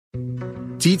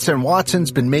Dietz and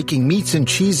Watson's been making meats and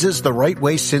cheeses the right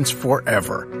way since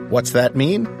forever. What's that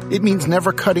mean? It means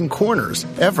never cutting corners,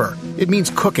 ever. It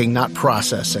means cooking, not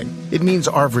processing. It means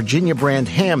our Virginia brand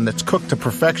ham that's cooked to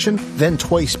perfection, then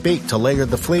twice baked to layer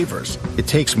the flavors. It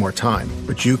takes more time,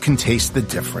 but you can taste the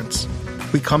difference.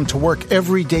 We come to work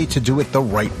every day to do it the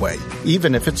right way,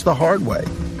 even if it's the hard way.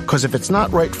 Because if it's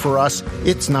not right for us,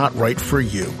 it's not right for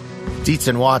you. Dietz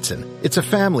and Watson, it's a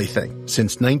family thing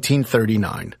since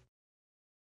 1939.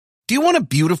 Do you want a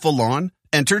beautiful lawn?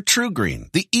 Enter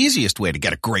TruGreen, the easiest way to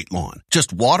get a great lawn.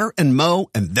 Just water and mow,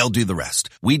 and they'll do the rest.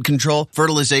 Weed control,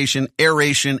 fertilization,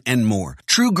 aeration, and more.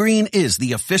 TruGreen is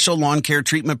the official lawn care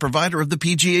treatment provider of the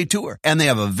PGA Tour, and they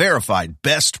have a verified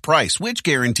best price, which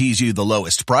guarantees you the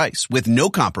lowest price with no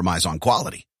compromise on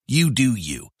quality. You do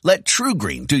you. Let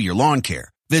TruGreen do your lawn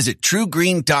care. Visit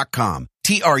TruGreen.com,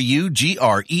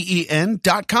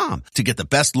 TruGreen.com, to get the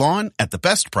best lawn at the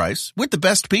best price with the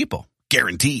best people.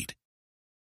 Guaranteed.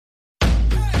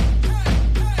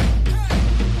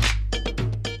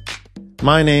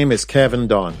 My name is Kevin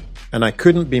Don, and I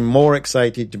couldn't be more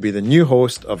excited to be the new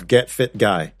host of Get Fit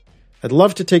Guy. I'd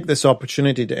love to take this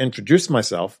opportunity to introduce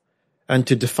myself and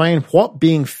to define what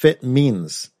being fit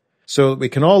means, so that we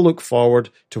can all look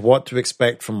forward to what to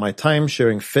expect from my time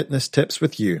sharing fitness tips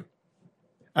with you.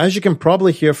 As you can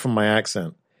probably hear from my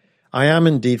accent, I am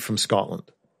indeed from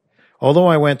Scotland. Although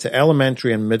I went to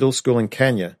elementary and middle school in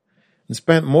Kenya and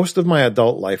spent most of my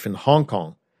adult life in Hong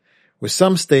Kong, with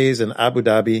some stays in Abu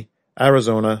Dhabi,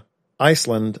 Arizona,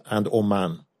 Iceland, and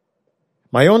Oman.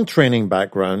 My own training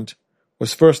background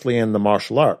was firstly in the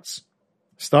martial arts.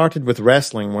 Started with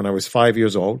wrestling when I was 5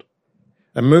 years old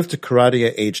and moved to karate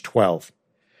at age 12.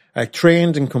 I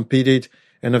trained and competed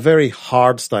in a very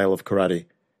hard style of karate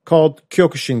called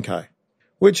Kyokushinkai,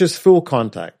 which is full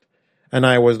contact, and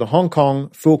I was the Hong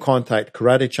Kong full contact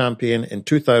karate champion in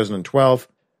 2012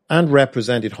 and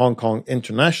represented Hong Kong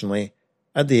internationally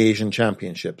at the Asian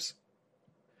Championships.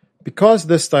 Because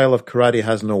this style of karate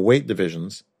has no weight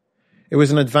divisions, it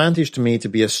was an advantage to me to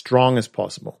be as strong as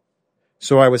possible.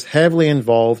 So I was heavily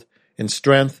involved in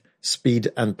strength,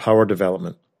 speed, and power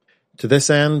development. To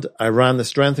this end, I ran the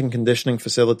strength and conditioning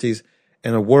facilities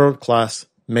in a world-class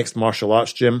mixed martial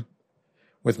arts gym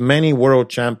with many world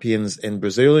champions in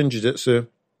Brazilian Jiu-Jitsu,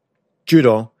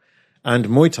 Judo, and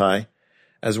Muay Thai,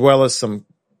 as well as some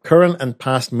current and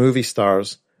past movie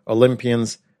stars,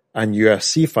 Olympians, and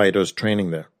UFC fighters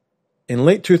training there. In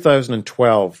late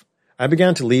 2012, I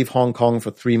began to leave Hong Kong for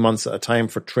 3 months at a time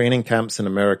for training camps in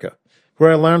America,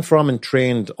 where I learned from and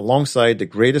trained alongside the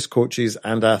greatest coaches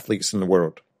and athletes in the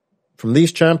world. From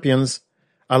these champions,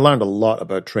 I learned a lot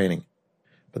about training,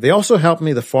 but they also helped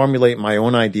me to formulate my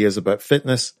own ideas about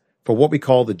fitness for what we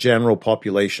call the general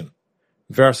population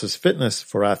versus fitness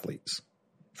for athletes.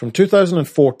 From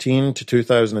 2014 to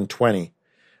 2020,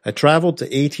 I traveled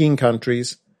to 18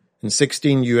 countries in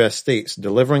 16 US states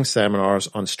delivering seminars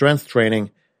on strength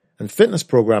training and fitness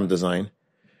program design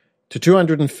to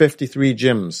 253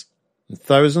 gyms and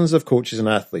thousands of coaches and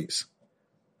athletes.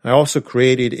 I also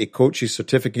created a coach's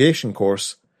certification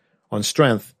course on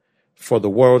strength for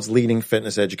the world's leading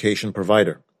fitness education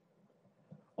provider.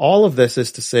 All of this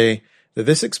is to say that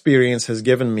this experience has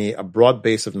given me a broad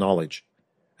base of knowledge,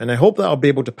 and I hope that I'll be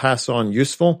able to pass on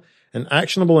useful and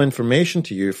actionable information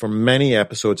to you for many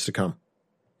episodes to come.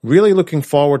 Really looking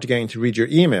forward to getting to read your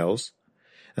emails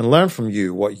and learn from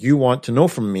you what you want to know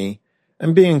from me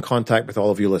and being in contact with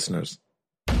all of you listeners.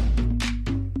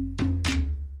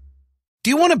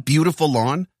 Do you want a beautiful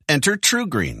lawn? Enter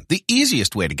TruGreen, the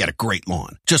easiest way to get a great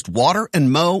lawn. Just water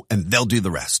and mow, and they'll do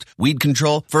the rest. Weed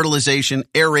control, fertilization,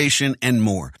 aeration, and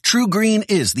more. TruGreen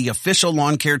is the official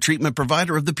lawn care treatment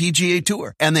provider of the PGA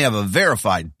Tour, and they have a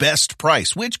verified best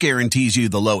price, which guarantees you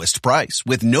the lowest price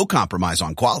with no compromise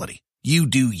on quality. You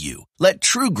do you. Let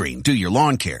TruGreen do your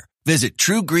lawn care. Visit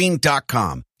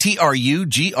TruGreen.com,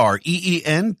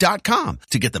 TruGreen.com,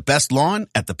 to get the best lawn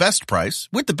at the best price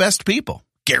with the best people.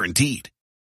 Guaranteed.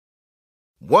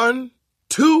 1,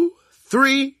 2,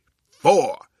 3,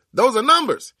 4. Those are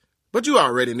numbers. But you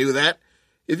already knew that.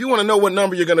 If you want to know what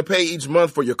number you're going to pay each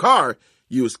month for your car,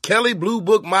 use Kelley Blue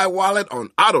Book My Wallet on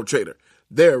Auto Trader.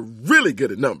 They're really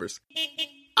good at numbers.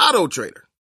 Auto Trader.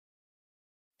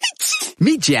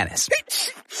 Meet Janice.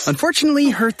 Unfortunately,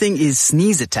 her thing is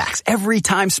sneeze attacks every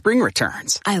time spring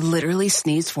returns. I literally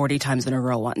sneezed 40 times in a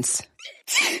row once.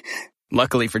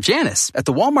 Luckily for Janice, at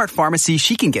the Walmart pharmacy,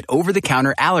 she can get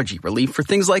over-the-counter allergy relief for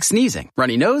things like sneezing,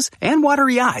 runny nose, and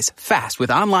watery eyes fast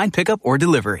with online pickup or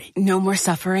delivery. No more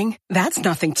suffering? That's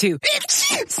nothing to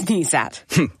sneeze at.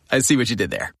 I see what you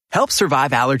did there. Help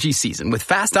survive allergy season with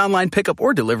fast online pickup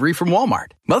or delivery from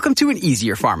Walmart. Welcome to an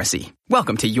easier pharmacy.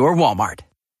 Welcome to your Walmart.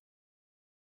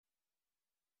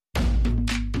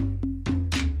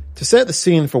 To set the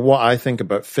scene for what I think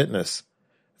about fitness,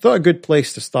 I thought a good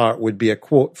place to start would be a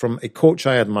quote from a coach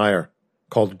I admire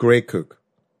called Gray Cook.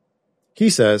 He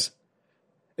says,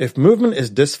 "If movement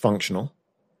is dysfunctional,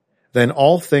 then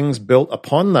all things built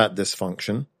upon that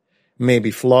dysfunction may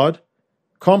be flawed,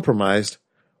 compromised,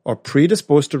 or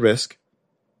predisposed to risk,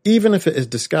 even if it is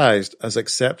disguised as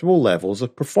acceptable levels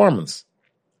of performance."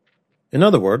 In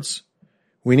other words,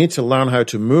 we need to learn how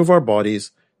to move our bodies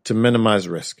to minimize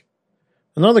risk.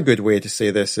 Another good way to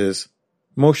say this is,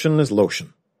 motion is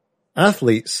lotion.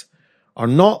 Athletes are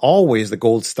not always the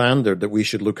gold standard that we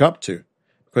should look up to,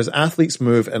 because athletes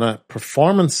move in a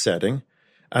performance setting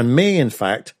and may, in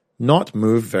fact, not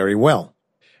move very well.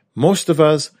 Most of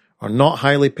us are not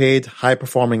highly paid,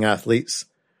 high-performing athletes,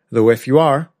 though if you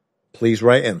are, please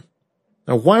write in.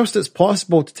 Now, whilst it's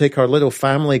possible to take our little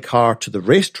family car to the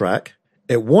racetrack,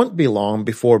 it won't be long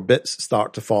before bits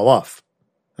start to fall off.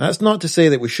 That's not to say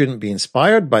that we shouldn't be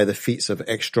inspired by the feats of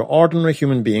extraordinary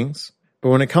human beings, but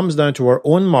when it comes down to our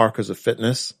own markers of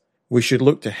fitness, we should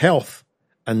look to health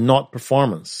and not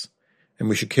performance, and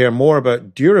we should care more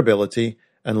about durability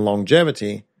and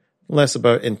longevity, less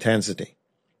about intensity.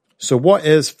 So what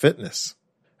is fitness?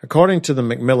 According to the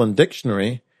Macmillan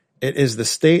Dictionary, it is the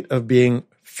state of being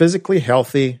physically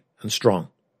healthy and strong.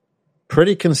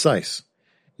 Pretty concise.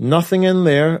 Nothing in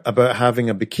there about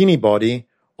having a bikini body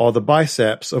or the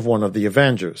biceps of one of the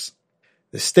Avengers.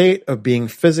 The state of being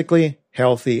physically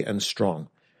healthy and strong.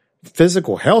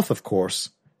 Physical health, of course,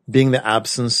 being the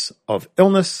absence of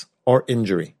illness or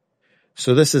injury.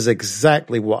 So this is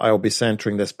exactly what I'll be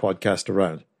centering this podcast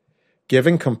around.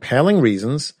 Giving compelling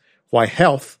reasons why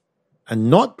health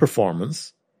and not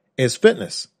performance is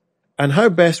fitness, and how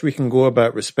best we can go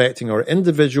about respecting our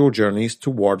individual journeys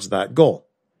towards that goal.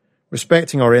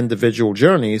 Respecting our individual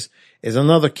journeys is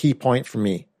another key point for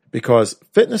me, because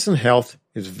fitness and health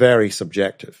is very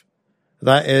subjective.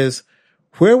 That is,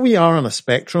 where we are on a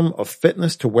spectrum of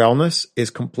fitness to wellness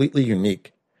is completely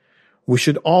unique. We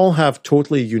should all have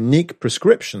totally unique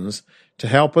prescriptions to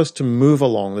help us to move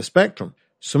along the spectrum.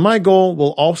 So my goal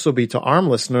will also be to arm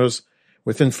listeners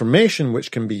with information which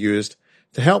can be used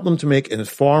to help them to make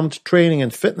informed training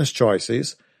and fitness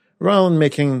choices rather than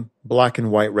making black and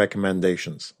white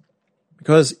recommendations.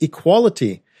 Because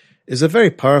equality is a very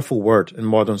powerful word in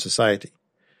modern society.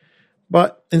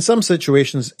 But in some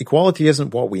situations, equality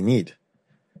isn't what we need.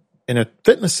 In a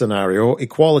fitness scenario,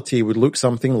 equality would look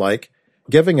something like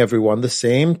giving everyone the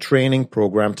same training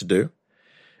program to do,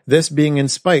 this being in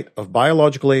spite of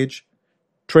biological age,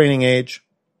 training age,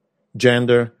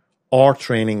 gender, or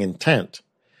training intent.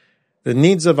 The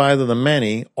needs of either the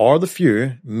many or the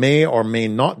few may or may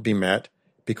not be met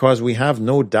because we have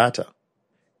no data.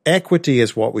 Equity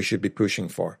is what we should be pushing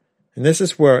for, and this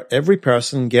is where every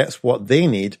person gets what they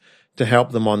need to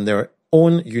help them on their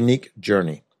own unique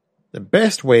journey. The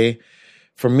best way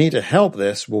for me to help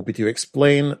this will be to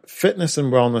explain fitness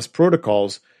and wellness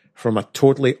protocols from a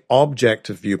totally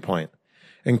objective viewpoint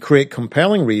and create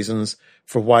compelling reasons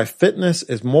for why fitness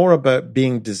is more about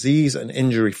being disease and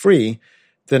injury-free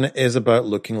than it is about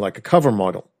looking like a cover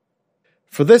model.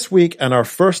 For this week and our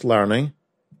first learning,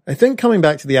 I think coming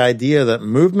back to the idea that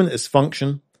movement is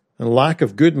function and lack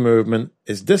of good movement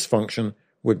is dysfunction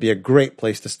would be a great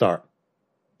place to start.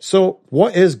 So,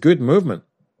 what is good movement?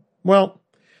 Well,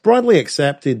 broadly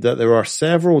accepted that there are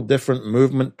several different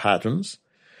movement patterns,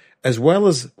 as well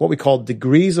as what we call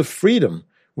degrees of freedom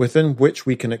within which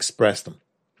we can express them.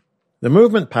 The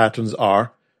movement patterns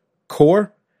are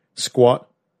core, squat,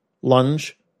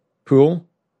 lunge, pull,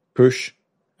 push,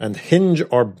 and hinge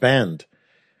or bend.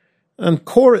 And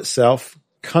core itself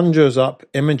conjures up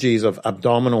images of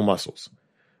abdominal muscles.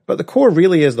 But the core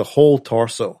really is the whole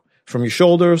torso, from your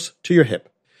shoulders to your hip.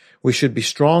 We should be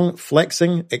strong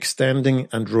flexing, extending,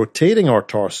 and rotating our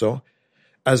torso,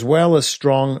 as well as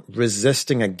strong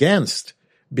resisting against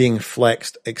being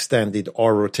flexed, extended,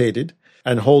 or rotated,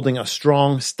 and holding a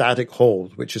strong static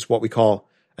hold, which is what we call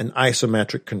an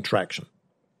isometric contraction.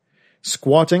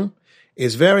 Squatting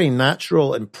is very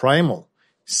natural and primal,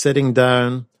 sitting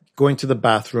down, going to the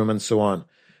bathroom, and so on.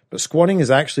 But squatting is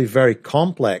actually very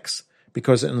complex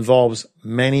because it involves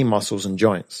many muscles and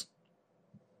joints.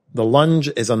 The lunge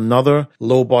is another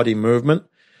low body movement,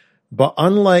 but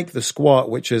unlike the squat,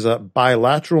 which is a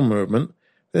bilateral movement,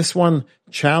 this one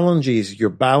challenges your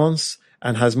balance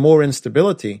and has more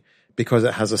instability because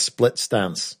it has a split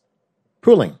stance.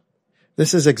 Pulling.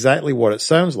 This is exactly what it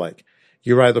sounds like.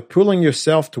 You're either pulling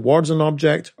yourself towards an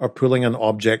object or pulling an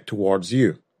object towards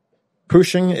you.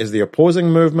 Pushing is the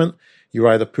opposing movement. You're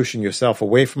either pushing yourself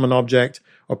away from an object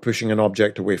or pushing an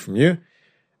object away from you.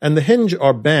 And the hinge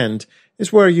or bend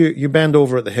is where you bend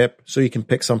over at the hip so you can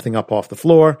pick something up off the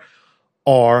floor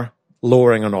or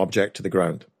lowering an object to the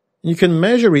ground. You can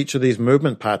measure each of these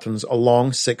movement patterns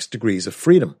along 6 degrees of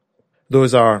freedom.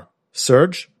 Those are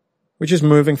surge, which is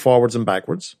moving forwards and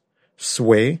backwards,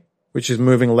 sway, which is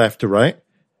moving left to right,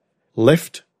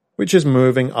 lift, which is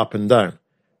moving up and down.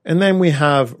 And then we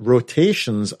have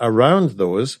rotations around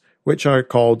those, which are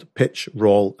called pitch,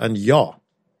 roll, and yaw.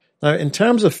 Now, in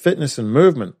terms of fitness and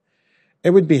movement,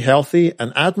 it would be healthy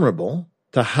and admirable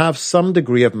to have some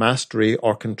degree of mastery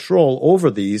or control over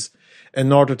these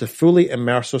in order to fully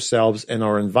immerse ourselves in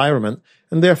our environment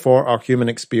and therefore our human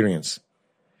experience.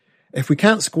 If we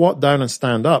can't squat down and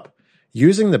stand up,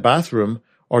 using the bathroom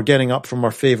or getting up from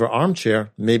our favorite armchair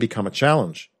may become a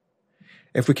challenge.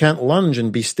 If we can't lunge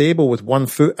and be stable with one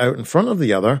foot out in front of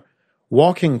the other,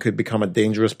 walking could become a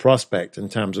dangerous prospect in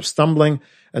terms of stumbling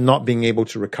and not being able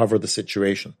to recover the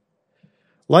situation.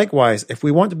 Likewise, if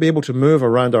we want to be able to move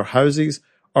around our houses,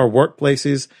 our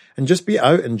workplaces, and just be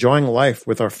out enjoying life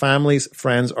with our families,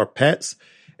 friends, or pets,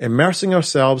 immersing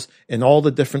ourselves in all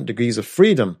the different degrees of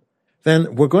freedom,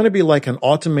 then we're going to be like an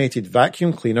automated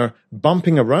vacuum cleaner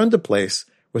bumping around the place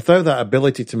without that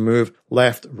ability to move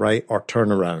left, right, or turn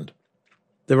around.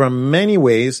 There are many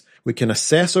ways we can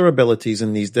assess our abilities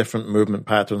in these different movement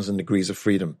patterns and degrees of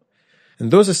freedom. And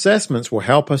those assessments will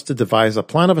help us to devise a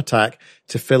plan of attack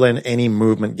to fill in any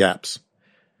movement gaps.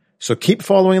 So keep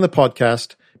following the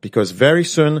podcast because very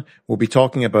soon we'll be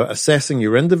talking about assessing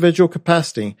your individual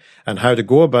capacity and how to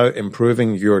go about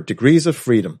improving your degrees of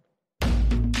freedom.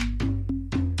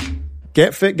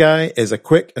 Get Fit Guy is a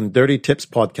quick and dirty tips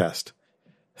podcast.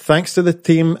 Thanks to the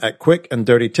team at Quick and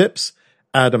Dirty Tips,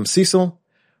 Adam Cecil,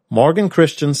 Morgan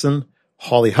Christensen,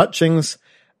 Holly Hutchings,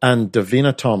 and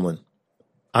Davina Tomlin.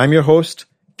 I'm your host,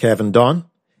 Kevin Don.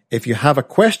 If you have a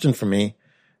question for me,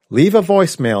 leave a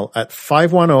voicemail at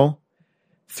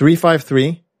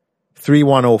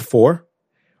 510-353-3104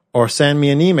 or send me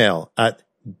an email at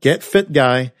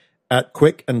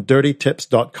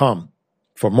getfitguy@quickanddirtytips.com.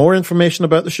 For more information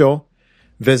about the show,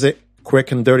 visit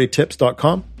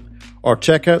quickanddirtytips.com or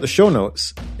check out the show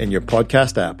notes in your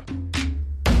podcast app.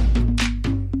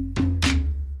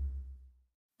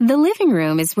 The living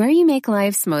room is where you make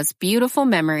life's most beautiful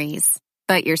memories.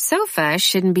 But your sofa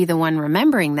shouldn't be the one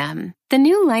remembering them. The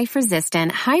new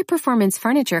life-resistant, high-performance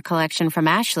furniture collection from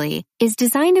Ashley is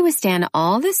designed to withstand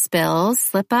all the spills,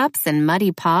 slip-ups, and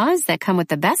muddy paws that come with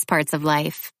the best parts of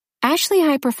life. Ashley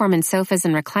high-performance sofas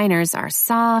and recliners are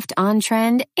soft,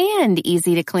 on-trend, and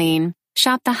easy to clean.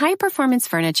 Shop the high-performance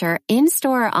furniture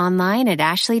in-store or online at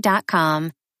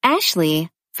ashley.com. Ashley,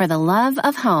 for the love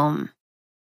of home.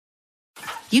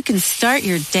 You can start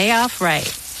your day off right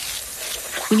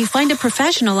when you find a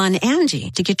professional on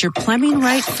Angie to get your plumbing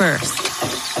right first.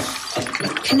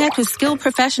 Connect with skilled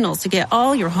professionals to get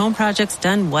all your home projects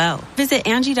done well. Visit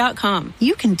Angie.com.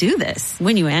 You can do this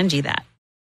when you Angie that.